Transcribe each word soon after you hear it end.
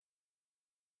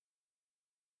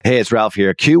Hey, it's Ralph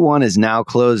here. Q1 is now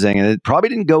closing and it probably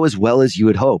didn't go as well as you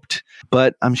had hoped,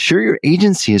 but I'm sure your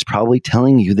agency is probably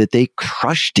telling you that they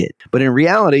crushed it. But in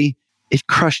reality, it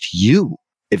crushed you.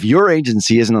 If your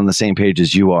agency isn't on the same page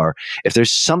as you are, if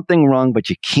there's something wrong, but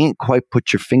you can't quite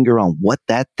put your finger on what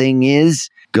that thing is,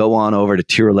 go on over to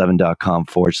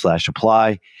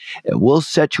tier11.com/apply and we'll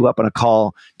set you up on a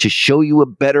call to show you a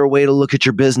better way to look at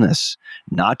your business.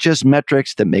 Not just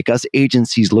metrics that make us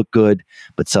agencies look good,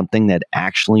 but something that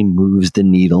actually moves the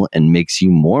needle and makes you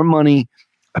more money,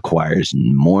 acquires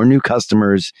more new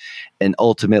customers, and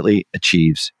ultimately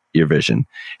achieves your vision.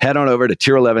 Head on over to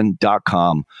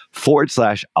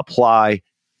tier11.com/apply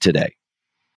today.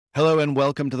 Hello and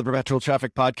welcome to the Perpetual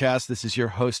Traffic Podcast. This is your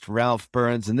host, Ralph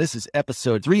Burns, and this is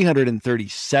episode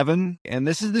 337. And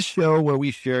this is the show where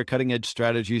we share cutting edge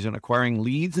strategies on acquiring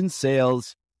leads and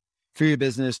sales for your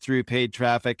business through paid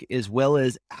traffic, as well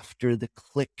as after the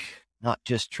click, not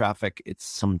just traffic. It's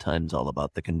sometimes all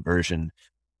about the conversion.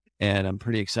 And I'm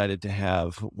pretty excited to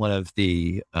have one of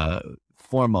the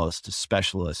foremost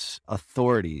specialists,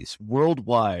 authorities,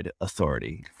 worldwide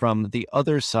authority from the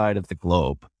other side of the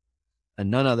globe,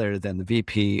 and none other than the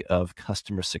VP of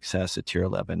Customer Success at Tier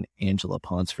 11, Angela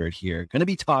Ponsford here. Going to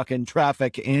be talking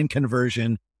traffic and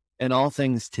conversion and all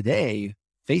things today,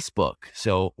 Facebook.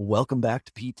 So welcome back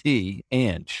to PT,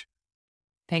 Ange.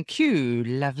 Thank you.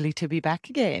 Lovely to be back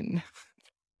again.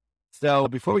 So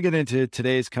before we get into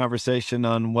today's conversation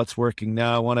on what's working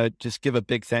now, I want to just give a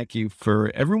big thank you for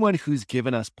everyone who's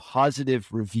given us positive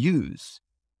reviews.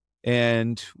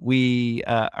 And we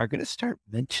are going to start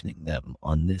mentioning them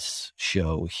on this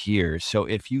show here. So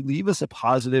if you leave us a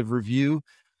positive review,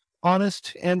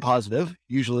 honest and positive,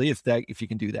 usually if you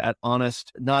can do that,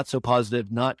 honest, not so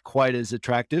positive, not quite as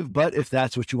attractive, but if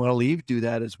that's what you want to leave, do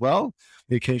that as well.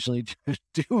 We occasionally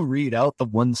do read out the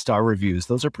 1-star reviews.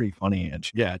 Those are pretty funny,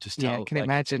 Ange. Yeah, I can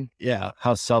imagine. Yeah,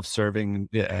 how self-serving,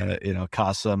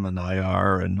 CASM and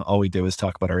IR, and all we do is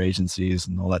talk about our agencies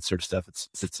and all that sort of stuff. It's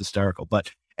hysterical,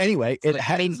 but anyway, it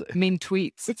has mean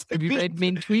tweets. Have you read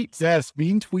mean tweets? Yes,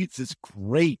 mean tweets is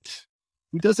great.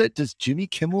 Who does it? Does Jimmy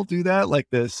Kimmel do that? Like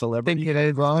the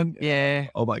celebrity run? Yeah.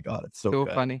 Oh my God, it's so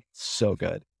good. Funny. So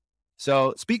good.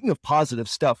 So speaking of positive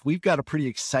stuff, we've got a pretty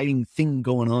exciting thing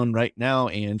going on right now,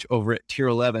 Ange, over at Tier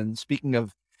 11. Speaking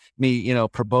of me,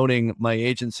 promoting my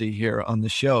agency here on the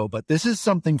show, but this is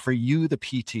something for you, the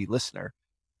PT listener.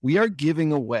 We are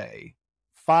giving away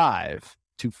 5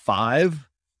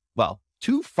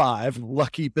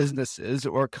 lucky businesses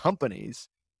or companies,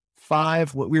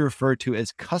 5 what we refer to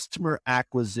as customer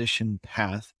acquisition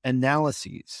path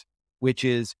analyses, which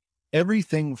is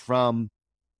everything from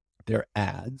their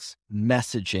ads,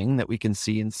 messaging that we can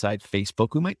see inside Facebook.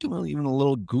 We might do even a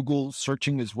little Google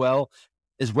searching as well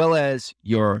as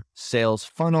your sales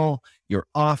funnel, your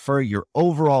offer, your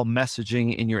overall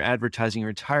messaging in your advertising, your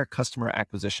entire customer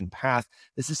acquisition path.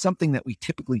 This is something that we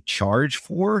typically charge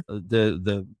for.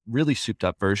 The really souped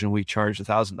up version, we charge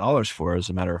 $1,000 for, as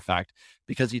a matter of fact,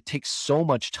 because it takes so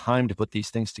much time to put these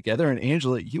things together. And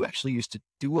Angela, you actually used to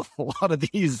do a lot of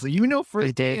these. So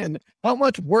firsthand how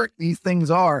much work these things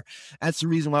are. That's the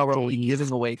reason why we're only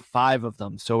giving away 5 of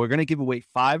them. So we're going to give away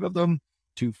 5 of them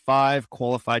to 5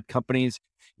 qualified companies.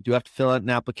 You do have to fill out an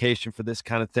application for this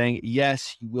kind of thing.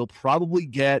 Yes, you will probably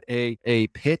get a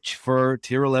pitch for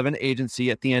Tier 11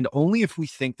 agency at the end, only if we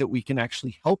think that we can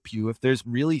actually help you. If there's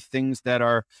really things that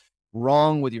are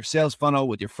wrong with your sales funnel,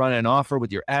 with your front end offer,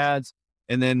 with your ads.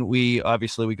 And then we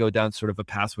go down sort of a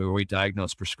pathway where we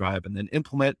diagnose, prescribe, and then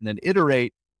implement, and then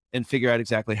iterate and figure out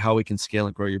exactly how we can scale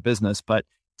and grow your business. But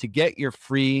to get your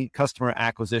free customer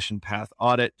acquisition path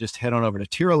audit, just head on over to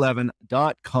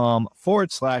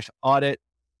tier11.com/audit.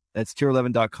 That's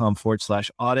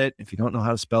tier11.com/audit. If you don't know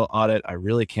how to spell audit, I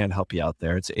really can't help you out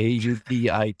there. It's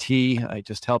AUDIT. I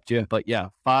just helped you. But yeah,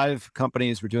 5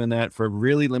 companies. We're doing that for a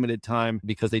really limited time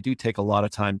because they do take a lot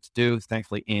of time to do.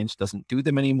 Thankfully, Ange doesn't do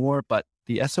them anymore. But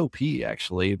the SOP,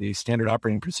 actually, the standard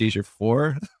operating procedure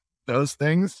for those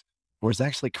things, was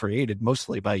actually created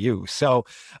mostly by you. So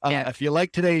if you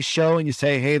like today's show and you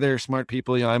say, hey, they're smart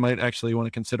people, I might actually want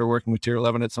to consider working with Tier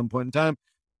 11 at some point in time,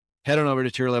 head on over to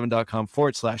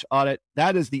tier11.com/audit.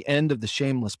 That is the end of the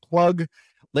shameless plug.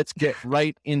 Let's get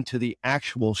right into the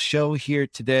actual show here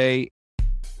today.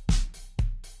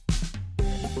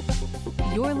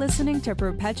 You're listening to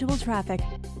Perpetual Traffic.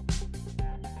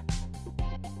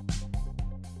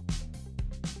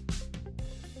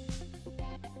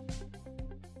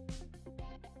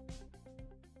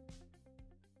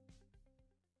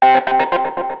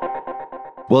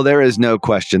 Well, there is no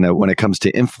question that when it comes to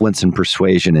influence and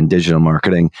persuasion in digital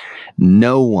marketing,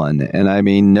 no one, and I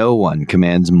mean no one,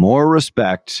 commands more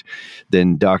respect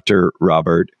than Dr.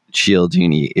 Robert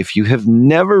Cialdini. If you have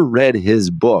never read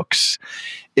his books,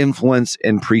 Influence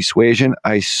and Persuasion,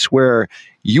 I swear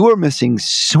you are missing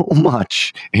so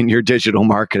much in your digital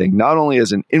marketing, not only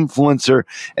as an influencer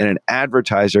and an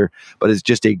advertiser, but as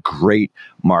just a great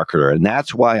marketer. And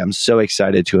that's why I'm so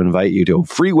excited to invite you to a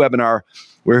free webinar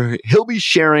where he'll be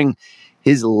sharing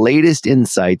his latest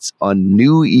insights on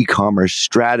new e-commerce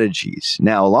strategies.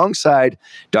 Now, alongside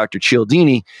Dr.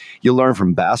 Cialdini, you'll learn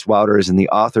from Bass Wouters and the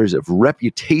authors of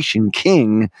Reputation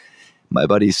King, my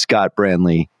buddies Scott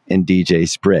Branley and DJ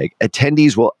Sprigg.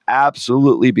 Attendees will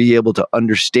absolutely be able to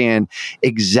understand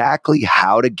exactly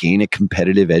how to gain a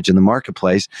competitive edge in the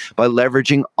marketplace by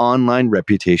leveraging online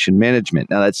reputation management.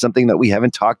 Now, that's something that we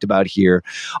haven't talked about here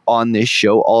on this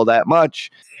show all that much.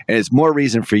 And it's more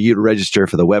reason for you to register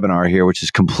for the webinar here, which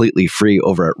is completely free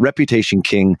over at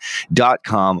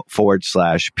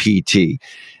reputationking.com/PT.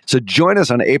 So join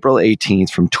us on April 18th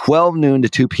from 12 noon to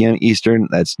 2 p.m. Eastern.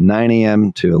 That's 9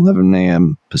 a.m. to 11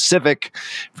 a.m. Pacific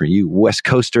for you West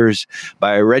Coasters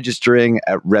by registering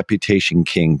at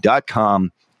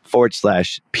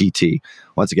reputationking.com/PT.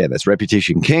 Once again, that's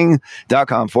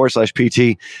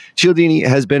reputationking.com/PT. Cialdini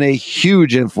has been a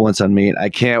huge influence on me, and I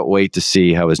can't wait to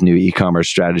see how his new e-commerce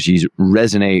strategies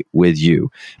resonate with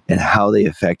you and how they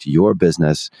affect your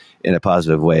business in a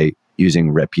positive way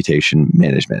using reputation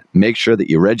management. Make sure that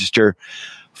you register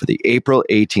for the April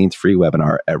 18th free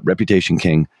webinar at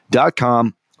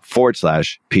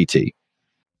reputationking.com/PT.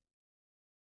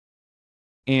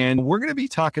 And we're going to be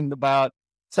talking about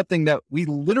something that we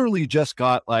literally just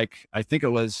got, like, I think it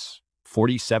was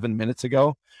 47 minutes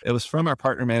ago. It was from our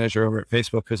partner manager over at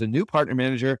Facebook, who's a new partner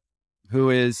manager who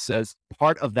is, as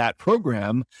part of that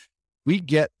program, we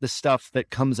get the stuff that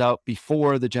comes out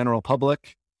before the general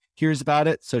public hears about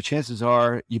it. So chances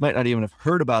are you might not even have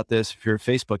heard about this if you're a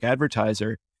Facebook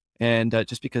advertiser. And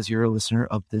just because you're a listener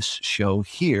of this show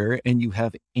here and you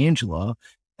have Angela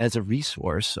as a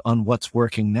resource on what's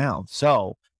working now.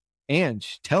 So,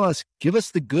 Ange, tell us, give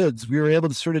us the goods. We were able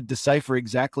to sort of decipher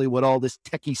exactly what all this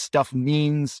techie stuff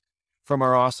means from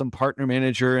our awesome partner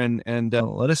manager, and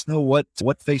let us know what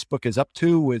Facebook is up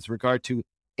to with regard to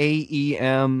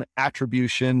AEM,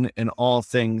 attribution, and all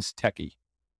things techie.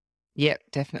 Yeah,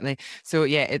 definitely. So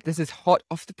yeah, this is hot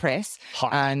off the press,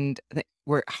 and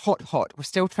we're hot. We're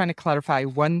still trying to clarify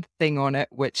one thing on it,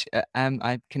 which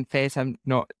I confess I'm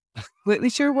not completely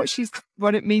sure what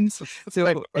it means.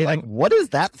 So like what is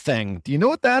that thing? Do you know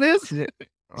what that is?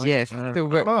 Yes.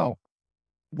 So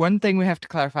one thing we have to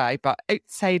clarify, but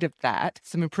outside of that,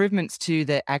 some improvements to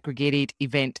the aggregated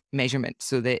event measurement.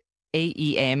 So the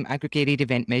AEM, aggregated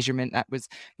event measurement, that was,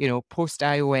 post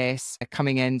iOS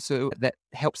coming in. So that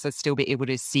helps us still be able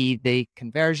to see the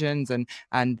conversions and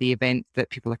the event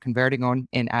that people are converting on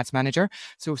in Ads Manager.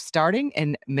 So starting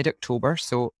in mid-October,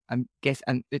 so I'm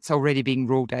guessing it's already being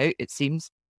rolled out, it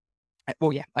seems.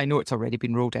 Well, yeah, I know it's already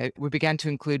been rolled out. We began to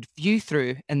include view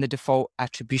through in the default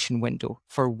attribution window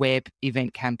for web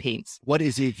event campaigns. What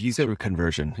is a view through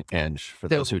conversion, Ange, for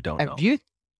those who don't know?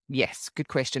 Yes, good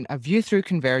question. A view through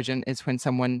conversion is when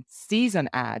someone sees an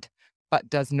ad but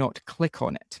does not click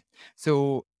on it.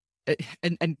 So,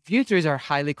 and view throughs are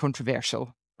highly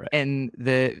controversial in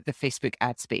the Facebook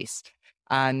ad space.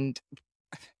 And,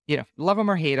 love them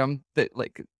or hate them,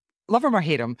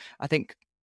 I think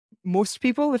most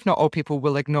people, if not all people,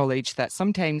 will acknowledge that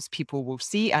sometimes people will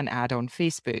see an ad on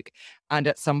Facebook and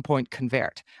at some point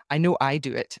convert. I know I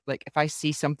do it. Like if I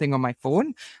see something on my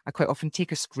phone, I quite often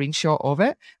take a screenshot of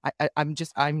it. I'm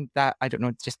that, I don't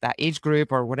know, just that age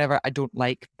group or whatever. I don't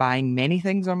like buying many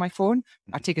things on my phone.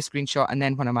 I take a screenshot, and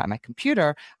then when I'm at my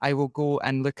computer, I will go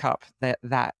and look up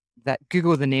that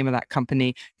Google the name of that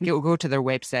company, go to their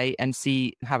website and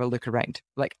have a look around.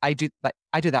 I do that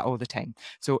all the time.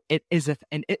 So it is a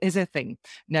thing.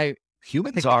 Now,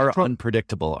 humans are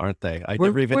unpredictable, aren't they? I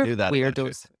never even knew that.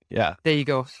 Weirdos. Yeah. There you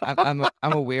go. I'm a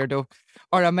weirdo.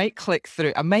 Or I might click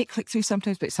through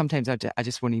sometimes, but sometimes I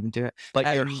just won't even do it.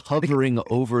 But you're hovering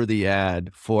over the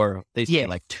ad for, they say,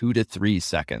 like 2 to 3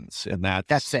 seconds. And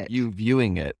that's it. You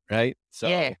viewing it, right? So,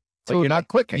 yeah. So you're not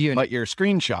clicking, but you're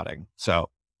screenshotting.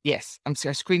 So. Yes, I'm a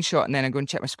screenshot, and then I go and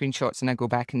check my screenshots, and I go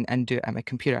back and do it at my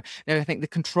computer. Now, I think the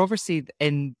controversy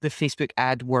in the Facebook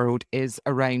ad world is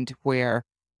around where,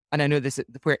 and I know this,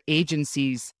 where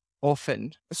agencies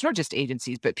often, it's not just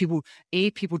agencies, but people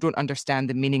don't understand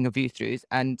the meaning of view-throughs.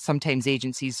 And sometimes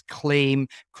agencies claim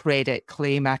credit,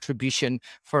 claim attribution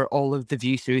for all of the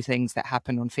view-through things that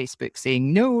happen on Facebook,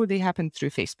 saying, no, they happen through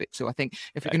Facebook. So I think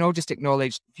if we can all just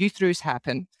acknowledge view-throughs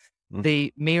happen,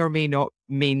 they may or may not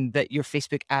mean that your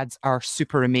Facebook ads are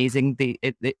super amazing.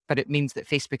 But it means that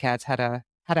Facebook ads had a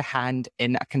hand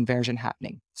in a conversion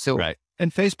happening. So right.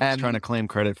 And Facebook's trying to claim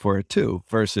credit for it too,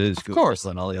 versus Google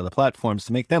and all the other platforms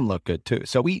to make them look good too.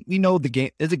 So we know the game,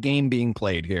 there's a game being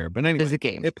played here, but anyway, there's a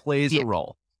game. It plays a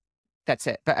role. That's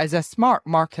it. But as a smart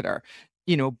marketer,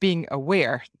 being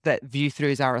aware that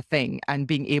view-throughs are a thing and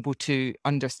being able to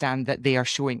understand that they are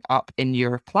showing up in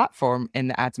your platform in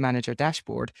the Ads Manager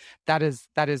dashboard, that is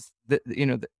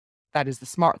that is the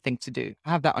smart thing to do.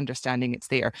 Have that understanding, it's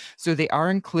there. So they are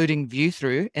including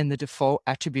view-through in the default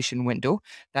attribution window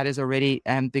that is already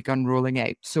begun rolling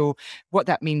out. So what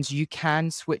that means, you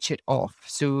can switch it off.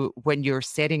 So when you're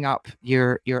setting up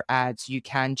your ads, you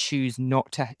can choose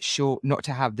not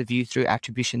to have the view-through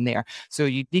attribution there. So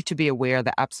you need to be aware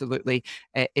that absolutely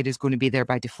it is going to be there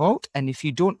by default. And if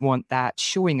you don't want that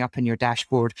showing up in your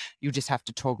dashboard, you just have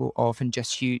to toggle off and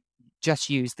just use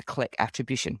the click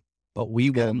attribution. But we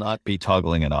will not be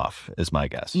toggling it off, is my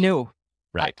guess. No,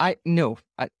 right? I'm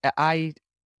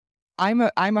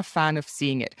a fan of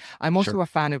seeing it. I'm also a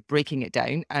fan of breaking it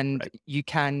down, and you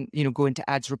can, go into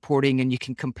ads reporting and you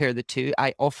can compare the two.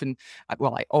 I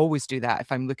always do that. If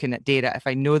I'm looking at data, if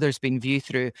I know there's been view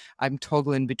through, I'm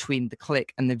toggling between the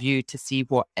click and the view to see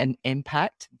what an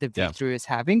impact the view through is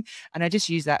having. And I just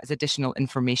use that as additional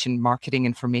information, marketing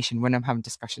information when I'm having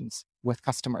discussions with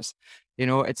customers.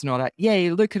 It's not like,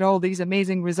 yay, look at all these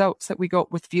amazing results that we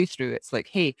got with view through. It's like,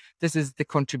 hey, this is the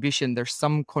contribution. There's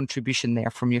some contribution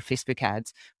there from your Facebook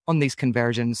ads on these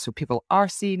conversions. So people are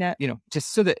seeing it,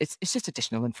 just so that it's just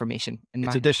additional information.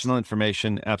 It's additional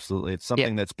information. Absolutely. It's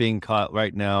something that's being caught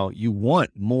right now. You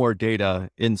want more data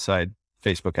inside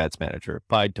Facebook Ads Manager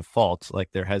by default.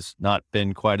 Like there has not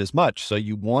been quite as much. So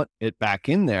you want it back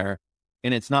in there,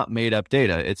 and it's not made up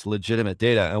data. It's legitimate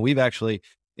data. And we've actually,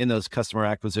 in those customer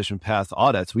acquisition path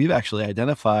audits, we've actually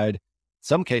identified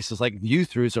some cases like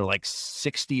view-throughs are like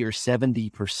 60 or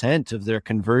 70% of their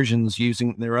conversions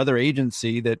using their other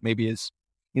agency that maybe is,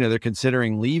 they're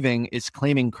considering leaving, is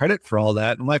claiming credit for all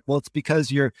that. I'm like, well, it's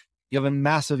because you have a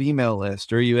massive email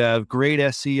list, or you have great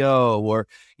SEO, or,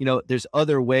 there's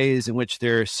other ways in which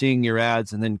they're seeing your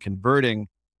ads and then converting,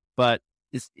 but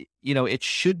it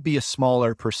should be a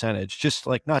smaller percentage, just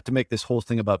like, not to make this whole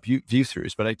thing about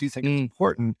view-throughs, but I do think it's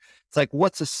important. It's like,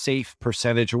 what's a safe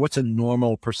percentage, or what's a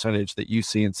normal percentage that you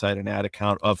see inside an ad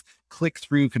account of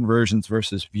click-through conversions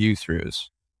versus view-throughs?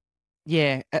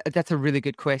 Yeah, that's a really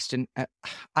good question.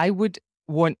 I would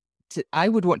want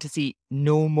to see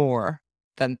no more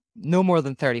than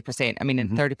 30%. I mean,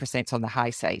 and 30% is on the high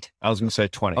side. I was going to say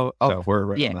 20. So we're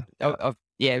right on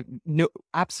no,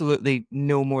 absolutely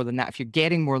no more than that. If you're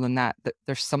getting more than that,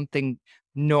 there's something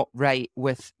not right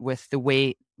with the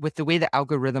way the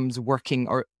algorithm's working,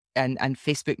 and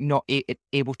Facebook not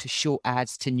able to show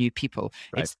ads to new people.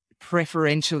 Right. It's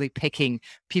preferentially picking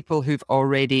people who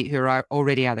are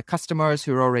already either customers,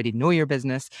 who already know your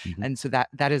business, and so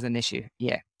that is an issue.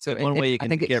 Yeah. So one way you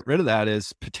can get rid of that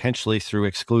is potentially through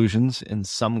exclusions in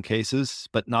some cases,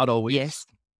 but not always. Yes.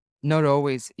 Not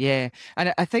always, yeah.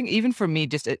 And I think even for me,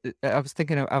 just I was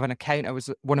thinking of an account.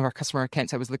 One of our customer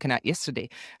accounts I was looking at yesterday.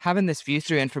 Having this view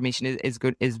through information is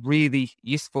good, is really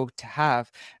useful to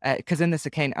have, because in this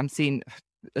account I'm seeing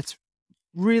it's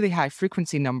really high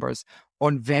frequency numbers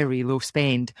on very low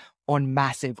spend on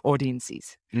massive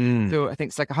audiences. So I think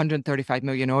it's like 135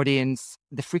 million audience.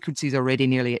 The frequency is already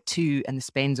nearly at 2, and the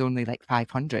spend's only like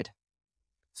 500.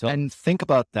 So think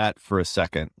about that for a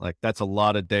second. Like, that's a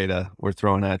lot of data we're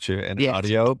throwing at you in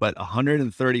audio, but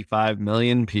 135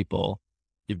 million people,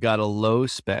 you've got a low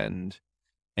spend,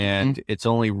 and it's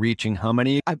only reaching how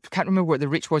many? I can't remember what the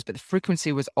reach was, but the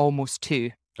frequency was almost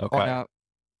 2 on a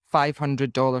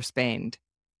 $500 spend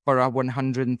for a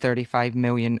 135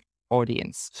 million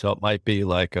audience. So it might be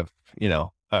like a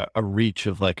reach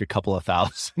of like a couple of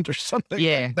thousand or something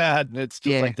like that. And it's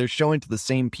just like they're showing to the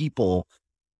same people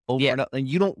over and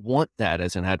you don't want that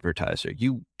as an advertiser.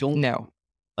 You don't know.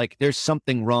 Like, there's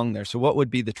something wrong there. So what would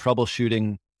be the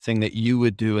troubleshooting thing that you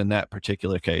would do in that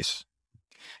particular case?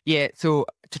 Yeah, so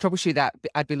to troubleshoot that,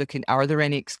 I'd be looking, are there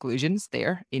any exclusions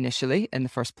there initially in the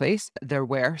first place? There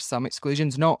were some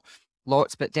exclusions, not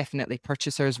lots, but definitely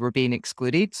purchasers were being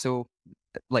excluded. So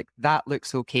like, that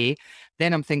looks okay.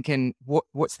 Then I'm thinking,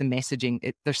 what's the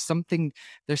messaging? There's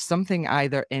something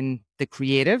either in the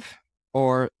creative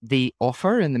or the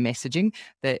offer and the messaging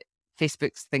that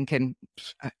Facebook's thinking,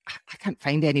 I can't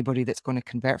find anybody that's going to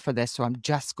convert for this, so I'm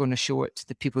just going to show it to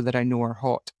the people that I know are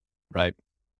hot. Right.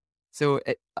 So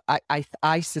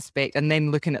I suspect, and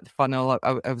then looking at the funnel,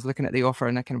 I was looking at the offer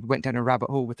and I kind of went down a rabbit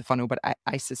hole with the funnel, but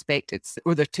I suspect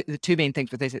the two main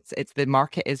things with this, it's the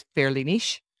market is fairly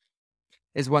niche.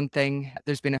 Is one thing.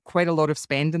 There's been quite a lot of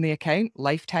spend in the account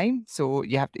lifetime. So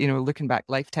you have to, looking back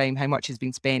lifetime, how much has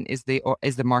been spent? Is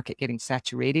the market getting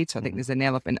saturated? So I think there's an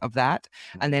element of that.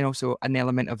 And then also an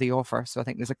element of the offer. So I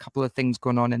think there's a couple of things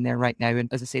going on in there right now.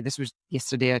 And as I say, this was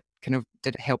yesterday, I kind of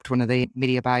helped one of the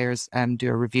media buyers do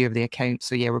a review of the account.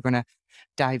 So yeah, we're going to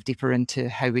dive deeper into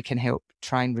how we can help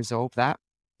try and resolve that.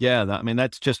 Yeah,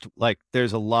 that's just like,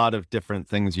 there's a lot of different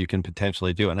things you can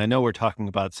potentially do. And I know we're talking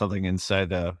about something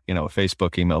inside a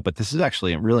Facebook email, but this is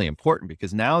actually really important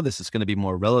because now this is going to be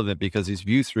more relevant because these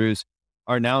view throughs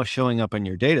are now showing up in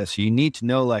your data. So you need to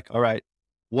know, like, all right,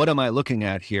 what am I looking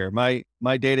at here? My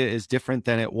data is different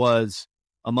than it was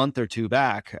a month or two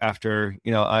back after,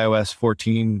 iOS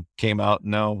 14 came out,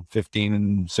 now 15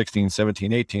 and 16,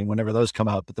 17, 18, whenever those come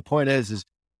out. But the point is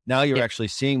now you're actually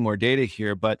seeing more data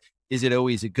here, but is it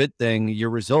always a good thing? Your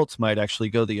results might actually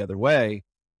go the other way.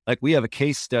 Like, we have a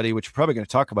case study, which we're probably going to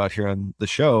talk about here on the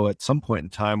show at some point in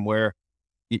time, where,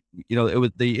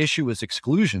 the issue was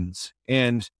exclusions,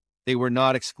 and they were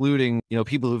not excluding,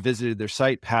 people who visited their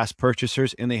site, past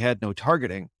purchasers, and they had no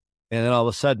targeting. And then all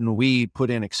of a sudden we put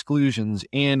in exclusions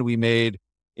and we made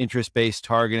interest-based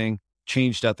targeting,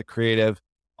 changed out the creative.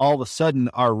 All of a sudden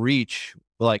our reach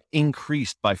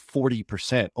increased by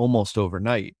 40% almost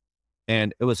overnight.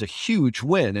 And it was a huge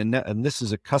win. And this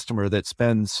is a customer that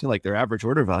spends, their average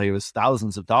order value is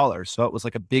thousands of dollars. So it was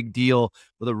like a big deal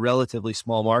with a relatively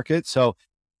small market. So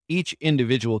each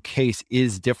individual case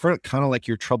is different, kind of like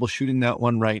you're troubleshooting that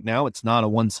one right now. It's not a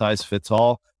one size fits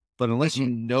all, but unless you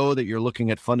know that you're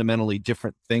looking at fundamentally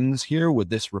different things here with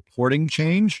this reporting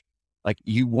change,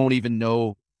 you won't even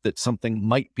know that something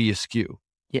might be askew.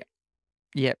 Yeah.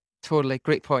 Yeah. Totally.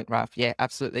 Great point, Ralph. Yeah,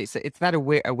 absolutely. So it's that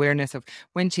awareness of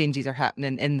when changes are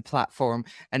happening in the platform,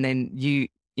 and then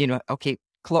okay,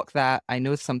 clock that. I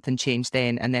know something changed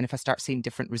then. And then if I start seeing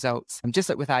different results, just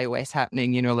like with iOS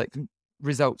happening,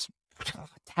 results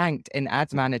tanked in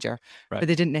Ads Manager, but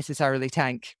they didn't necessarily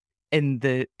tank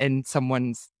in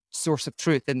someone's source of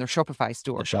truth in their Shopify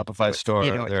store. Their Shopify store,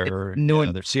 their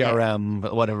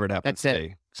CRM, whatever it happens to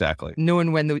be. Exactly.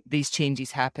 Knowing when these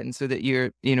changes happen, so that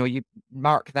you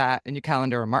mark that in your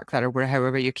calendar or mark that or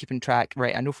however you're keeping track.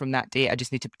 Right. I know from that date, I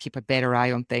just need to keep a better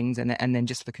eye on things and then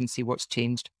just look and see what's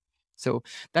changed. So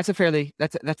that's a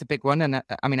big one. And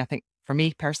I think for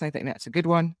me personally, I think that's a good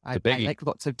one. I like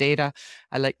lots of data.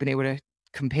 I like being able to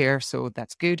compare. So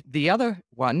that's good. The other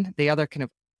kind of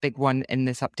big one in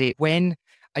this update, when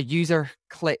a user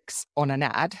clicks on an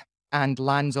ad and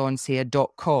lands on, say, a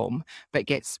 .com, but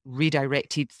gets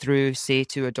redirected through, say,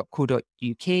 to a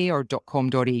 .co.uk or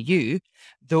 .com.au,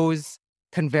 those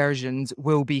conversions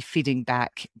will be feeding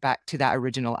back to that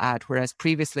original ad. Whereas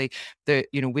previously,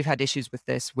 we've had issues with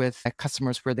this with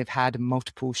customers where they've had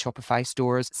multiple Shopify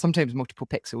stores, sometimes multiple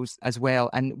pixels as well,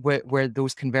 and where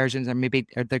those conversions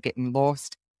they're getting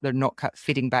lost. They're not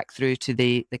feeding back through to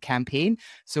the campaign.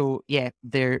 So yeah,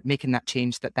 they're making that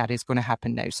change that is going to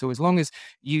happen now. So as long as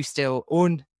you still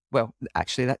own, well,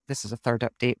 actually this is a third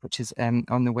update, which is on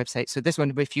the website. So this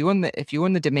one, if you own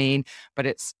the domain, but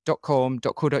it's .com,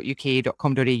 .co.uk,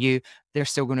 .com.au, they're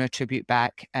still going to attribute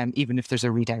back, even if there's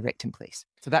a redirect in place.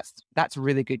 So that's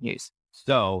really good news.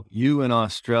 So you in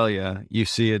Australia, you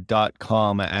see a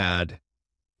 .com ad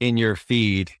in your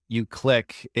feed, you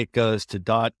click, it goes to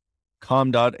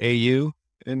 .com.au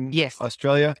in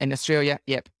Australia? In Australia,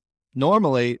 yep.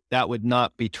 Normally, that would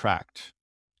not be tracked.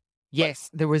 Yes,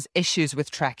 there was issues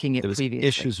with tracking it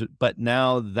previously. But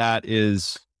now that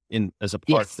is as a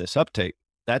part of this update.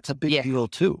 That's a big deal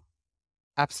too.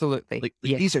 Absolutely.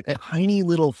 These are tiny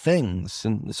little things.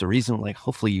 And there's a reason,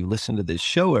 hopefully you listen to this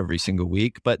show every single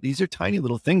week, but these are tiny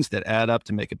little things that add up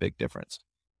to make a big difference.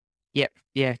 Yep.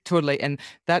 Yeah, totally. And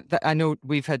that I know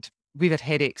we've had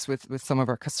headaches with some of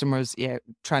our customers,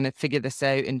 trying to figure this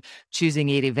out and choosing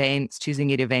eight events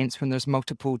when there's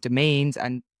multiple domains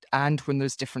and when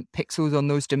there's different pixels on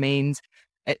those domains.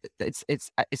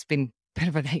 It's been a bit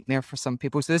of a nightmare for some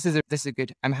people. So this is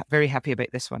good. I'm very happy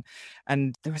about this one.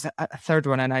 And there was a third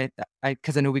one, and I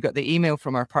because I know we got the email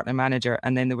from our partner manager,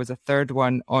 and then there was a third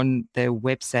one on the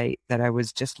website that I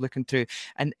was just looking through,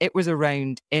 and it was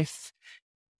around if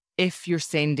you're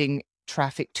sending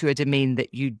traffic to a domain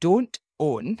that you don't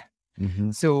own,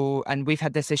 So, and we've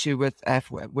had this issue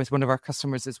with one of our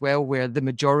customers as well, where the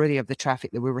majority of the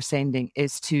traffic that we were sending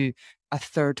is to a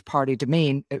third-party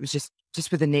domain. It was just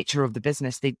with the nature of the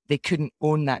business, they couldn't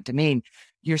own that domain.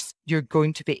 You're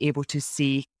going to be able to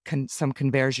see some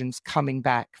conversions coming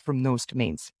back from those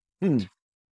domains.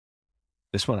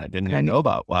 This one I didn't even know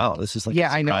about. Wow, this is like a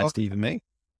surprise to even me.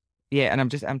 Yeah, and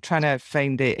I'm trying to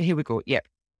find it. Here we go. Yeah,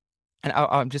 and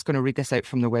I'm just going to read this out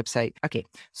from the website. Okay,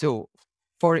 so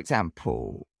for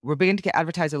example, we're beginning to get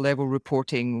advertiser level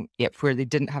reporting, where they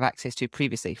didn't have access to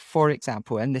previously. For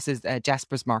example, and this is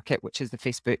Jasper's Market, which is the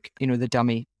Facebook, the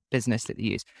dummy business that they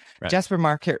use. Right. Jasper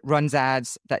Market runs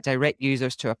ads that direct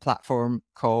users to a platform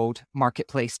called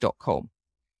marketplace.com.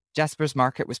 Jasper's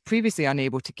Market was previously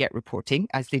unable to get reporting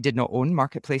as they did not own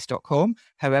marketplace.com.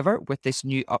 However, with this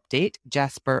new update,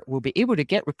 Jasper will be able to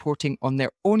get reporting on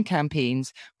their own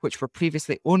campaigns, which were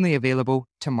previously only available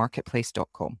to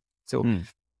marketplace.com. So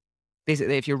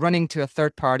basically, if you're running to a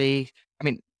third party, I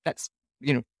mean, that's,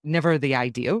 never the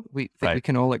ideal. We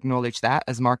can all acknowledge that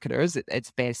as marketers.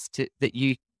 It's best that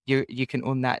you can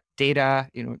own that data,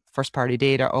 first party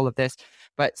data, all of this.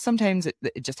 But sometimes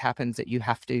it just happens that you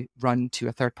have to run to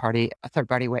a third party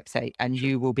website, and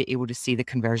you will be able to see the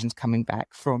conversions coming back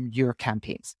from your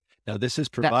campaigns. Now, this is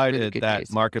provided that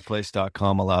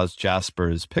marketplace.com allows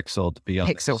Jasper's Pixel to be on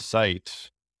the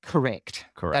site. Correct.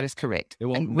 That is correct. It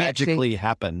won't magically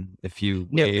happen if you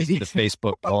wave the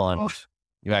Facebook font.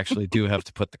 You actually do have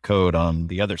to put the code on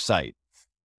the other site.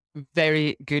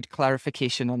 Very good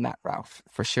clarification on that, Ralph,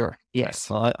 for sure.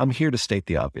 Yes. Right. Well, I'm here to state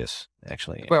the obvious,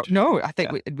 actually. Well, no, I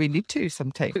think we need to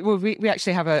sometime. Well, we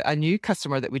actually have a new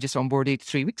customer that we just onboarded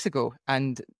 3 weeks ago,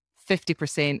 and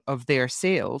 50% of their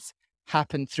sales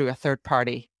happen through a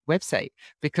third-party website,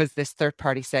 because this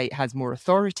third-party site has more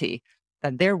authority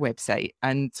than their website.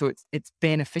 And so it's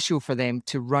beneficial for them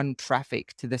to run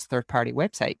traffic to this third-party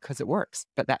website because it works.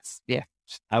 But that's,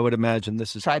 I would imagine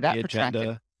this is the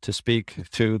agenda to speak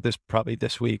to this probably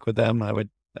this week with them.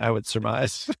 I would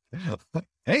surmise.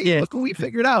 Hey, look what we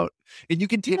figured out. And you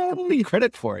can take complete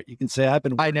credit for it. You can say, I've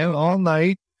been working all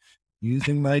night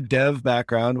using my dev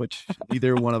background, which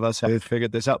either one of us have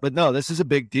figured this out. But no, this is a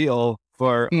big deal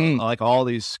for like all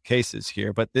these cases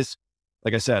here. But this,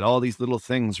 like I said, all these little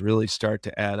things really start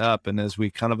to add up. And as we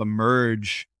kind of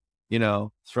emerge,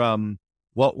 from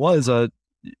what was a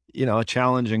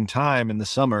challenging time in the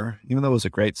summer, even though it was a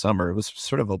great summer, it was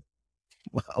sort of a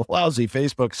lousy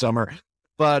Facebook summer,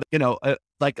 but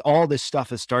like all this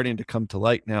stuff is starting to come to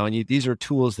light now. And these are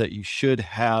tools that you should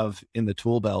have in the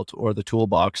tool belt or the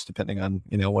toolbox, depending on,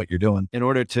 what you're doing, in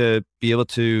order to be able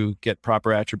to get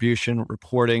proper attribution,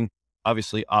 reporting,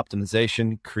 obviously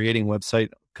optimization, creating website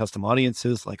custom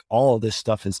audiences. Like all of this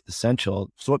stuff is essential.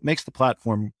 So it makes the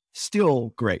platform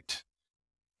still great.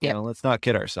 Yeah. Let's not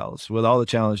kid ourselves. With all the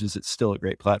challenges, it's still a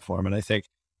great platform. And I think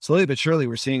slowly but surely,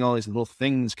 we're seeing all these little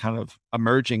things kind of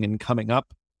emerging and coming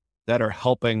up that are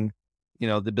helping,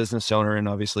 the business owner and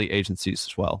obviously agencies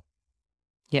as well.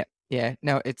 Yeah. Yeah.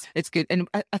 No, it's good. And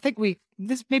I think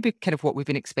this may be kind of what we've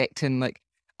been expecting. Like,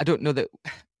 I don't know that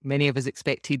many of us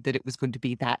expected that it was going to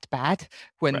be that bad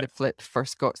when the flip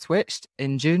first got switched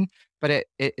in June. But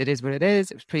it is what it is.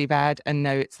 It was pretty bad. And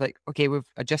now it's like, okay, we've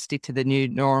adjusted to the new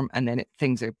norm. And then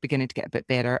things are beginning to get a bit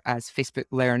better as Facebook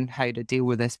learn how to deal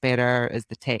with this better, as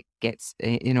the tech gets,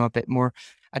 a bit more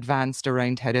advanced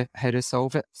around how to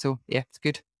solve it. So yeah, it's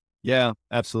good. Yeah,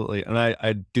 absolutely. And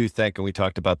I do think, and we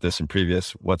talked about this in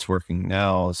previous, what's working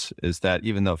now is that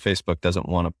even though Facebook doesn't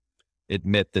want to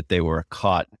admit that they were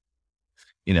caught,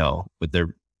 with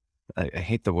their, I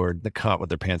hate the word, the caught with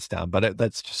their pants down, but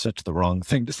that's just such the wrong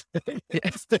thing to say.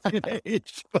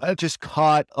 But just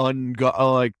caught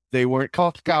like they weren't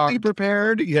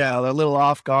prepared. Yeah, they're a little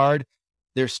off guard.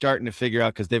 They're starting to figure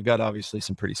out, because they've got obviously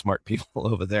some pretty smart people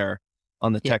over there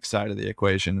on the tech side of the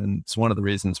equation. And it's one of the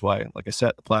reasons why, like I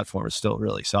said, the platform is still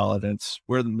really solid. And it's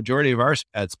where the majority of our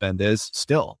ad spend is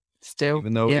still,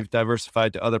 even though we've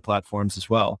diversified to other platforms as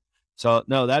well. So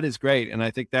no, that is great. And I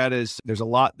think there's a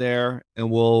lot there, and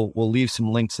we'll leave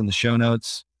some links in the show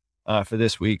notes for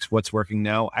this week's What's Working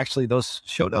Now. Actually, those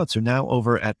show notes are now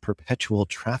over at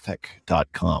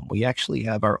perpetualtraffic.com. We actually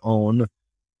have our own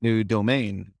new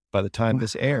domain by the time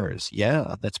this airs.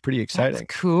 Yeah, that's pretty exciting.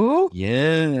 That's cool.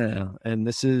 Yeah. And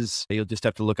you'll just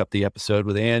have to look up the episode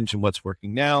with Ange and What's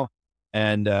Working Now.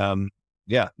 And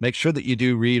yeah, make sure that you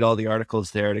do read all the articles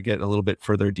there to get a little bit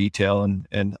further detail.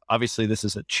 And obviously this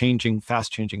is a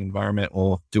fast changing environment.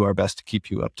 We'll do our best to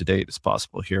keep you up to date as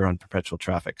possible here on Perpetual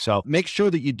Traffic. So make sure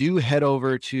that you do head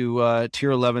over to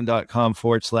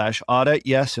tier11.com/audit.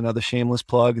 Yes, another shameless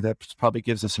plug. That probably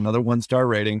gives us another 1-star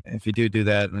rating. If you do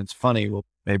that, and it's funny, we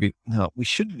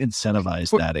shouldn't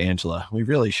incentivize that, Angela. We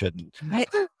really shouldn't.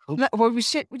 Well, we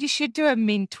should do a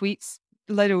mean tweets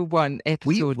little one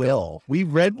episode. We will. We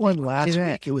read one last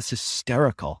week. It was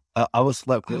hysterical. I was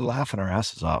laughing our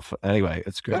asses off. Anyway,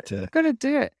 it's great to gotta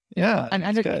do it. Yeah, and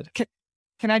it's good.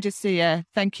 Can I just say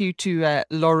thank you to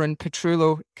Lauren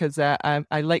Petrullo, because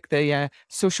I like the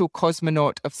social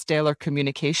cosmonaut of stellar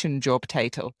communication job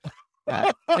title.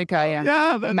 I think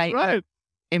I might right.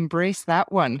 Embrace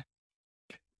that one.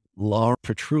 Lauren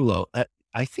Petrullo.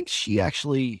 I think she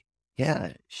actually.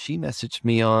 Yeah, she messaged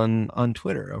me on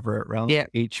Twitter over at Round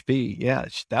HB. Yeah,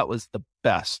 that was the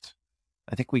best.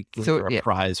 I think we gave her a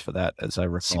prize for that, as I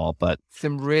recall. But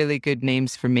some really good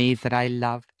names for me that I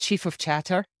love. Chief of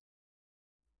Chatter.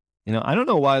 I don't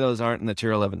know why those aren't in the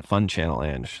Tier 11 Fun channel,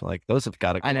 Ange. Like, those have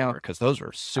got to go over, because those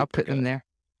were super I'll put them there.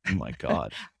 Oh, my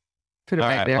God. Put it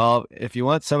right there. Well, if you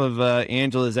want some of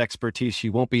Angela's expertise, she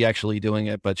won't be actually doing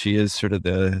it, but she is sort of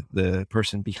the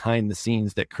person behind the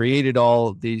scenes that created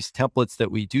all these templates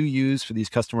that we do use for these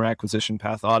customer acquisition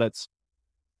path audits.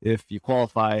 If you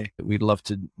qualify, we'd love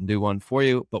to do one for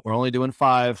you, but we're only doing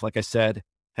 5. Like I said,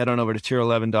 head on over to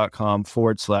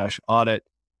tier11.com/audit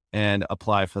and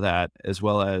apply for that, as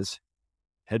well as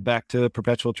head back to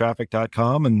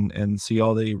perpetualtraffic.com and see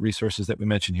all the resources that we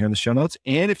mentioned here in the show notes.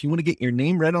 And if you want to get your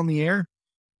name read on the air,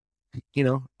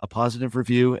 a positive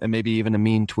review and maybe even a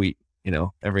mean tweet,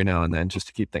 every now and then, just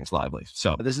to keep things lively.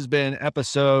 So this has been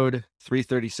episode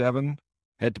 337.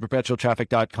 Head to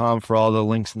perpetualtraffic.com for all the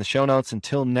links in the show notes.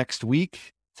 Until next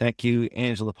week, thank you,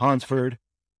 Angela Ponsford,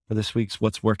 for this week's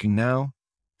What's Working Now.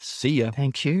 See ya.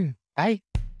 Thank you. Bye.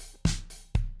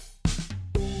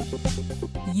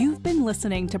 You've been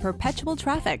listening to Perpetual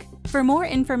Traffic. For more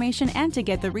information and to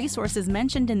get the resources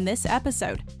mentioned in this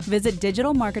episode, visit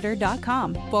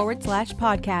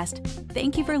digitalmarketer.com/podcast.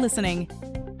 Thank you for listening.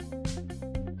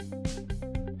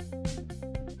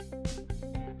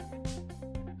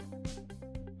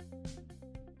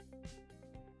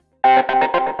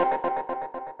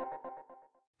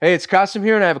 Hey, it's Kasim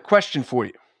here, and I have a question for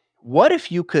you. What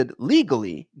if you could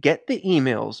legally get the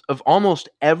emails of almost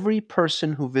every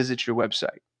person who visits your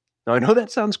website? Now, I know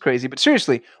that sounds crazy, but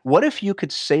seriously, what if you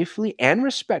could safely and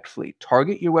respectfully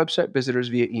target your website visitors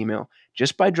via email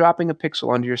just by dropping a pixel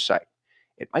onto your site?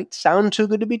 It might sound too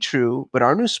good to be true, but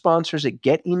our new sponsors at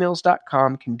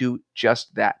getemails.com can do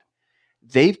just that.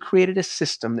 They've created a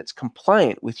system that's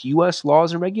compliant with US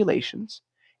laws and regulations,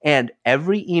 and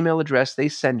every email address they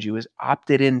send you is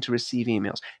opted in to receive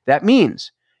emails. That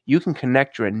means you can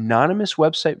connect your anonymous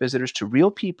website visitors to real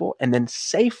people and then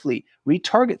safely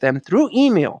retarget them through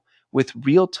email with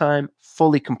real-time,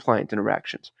 fully compliant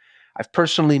interactions. I've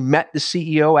personally met the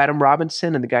CEO, Adam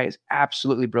Robinson, and the guy is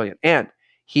absolutely brilliant. And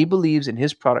he believes in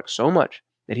his product so much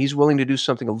that he's willing to do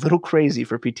something a little crazy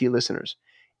for PT listeners.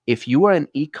 If you are an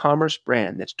e-commerce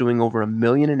brand that's doing over $1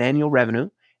 million in annual revenue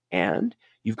and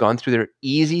you've gone through their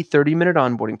easy 30-minute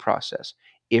onboarding process,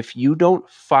 if you don't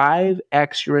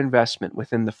 5x your investment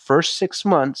within the first 6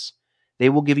 months, they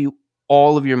will give you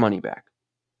all of your money back.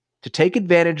 To take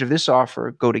advantage of this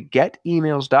offer, go to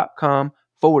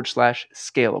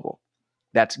getemails.com/scalable.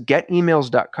 That's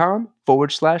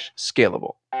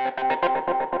getemails.com/scalable.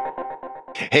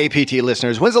 Hey, PT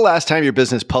listeners, when's the last time your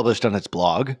business published on its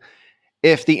blog?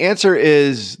 If the answer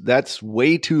is that's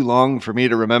way too long for me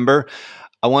to remember,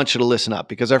 I want you to listen up,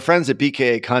 because our friends at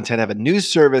BKA Content have a new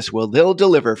service where they'll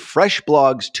deliver fresh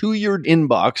blogs to your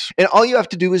inbox, and all you have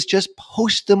to do is just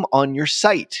post them on your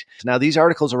site. Now, these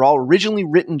articles are all originally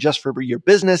written just for your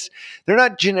business. They're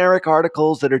not generic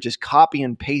articles that are just copy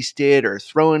and pasted or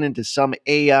thrown into some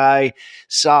AI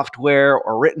software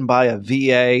or written by a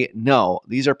VA. No,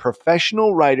 these are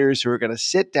professional writers who are going to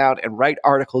sit down and write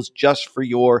articles just for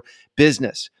your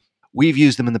business. We've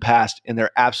used them in the past, and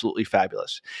they're absolutely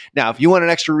fabulous. Now, if you want an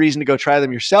extra reason to go try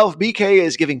them yourself, BKA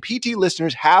is giving PT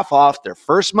listeners half off their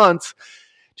first month.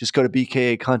 Just go to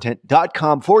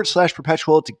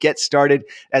bkacontent.com/perpetual to get started.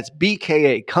 That's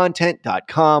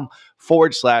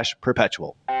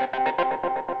bkacontent.com/perpetual.